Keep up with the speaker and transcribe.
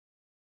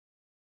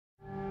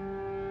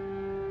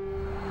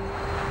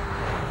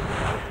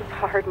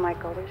hard,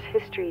 Michael. There's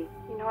history.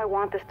 You know I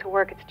want this to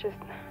work. It's just...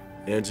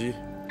 Angie,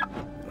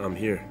 I'm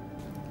here,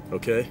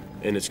 okay?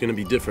 And it's gonna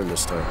be different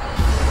this time.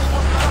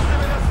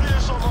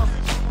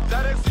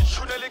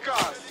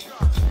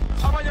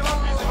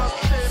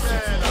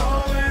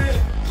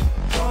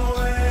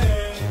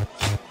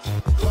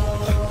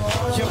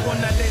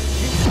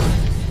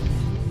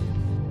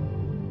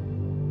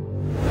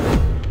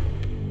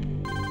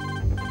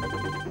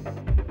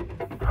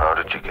 How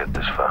did you get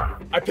this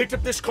phone? I picked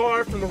up this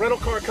car from the rental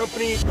car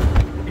company.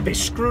 They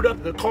screwed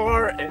up the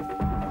car and...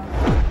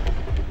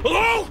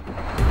 Hello?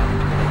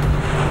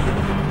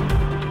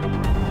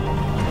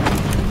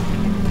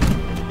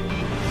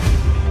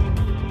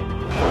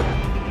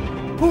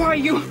 Who are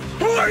you?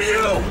 Who are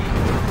you?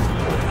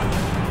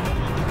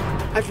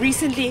 I've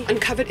recently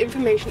uncovered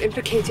information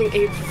implicating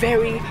a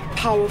very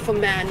powerful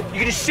man. You're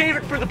gonna save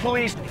it for the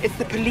police. It's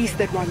the police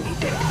that want me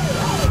dead.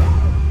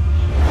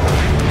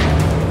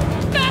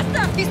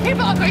 Faster! These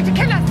people are going to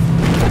kill us!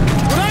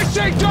 When I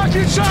say duck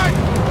inside,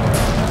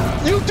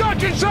 you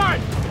duck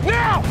inside!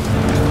 Now!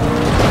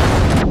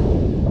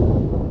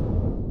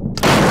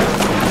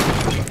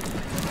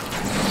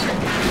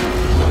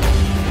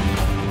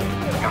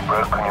 You've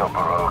broken your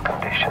parole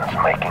conditions,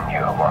 making you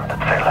a wanted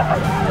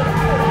felon.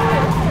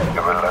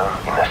 You're alone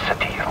in a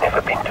city you've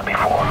never been to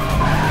before.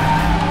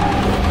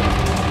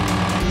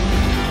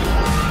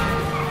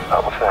 I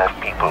also have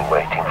people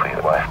waiting for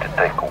your wife to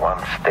take one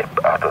step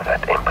out of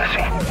that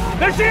embassy.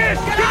 There she is!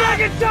 Get back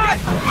inside!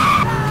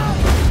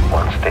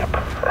 One step,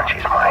 and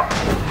she's mine.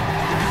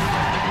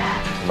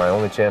 My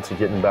only chance of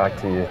getting back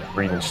to you,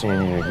 breathing,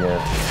 seeing you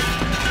again.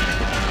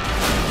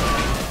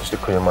 Just to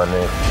clear my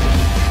name.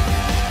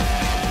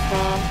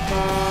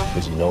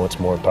 Because you know it's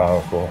more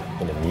powerful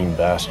than a mean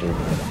bastard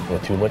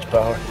with too much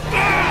power.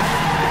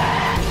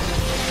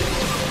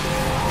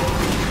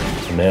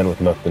 A man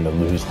with nothing to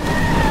lose.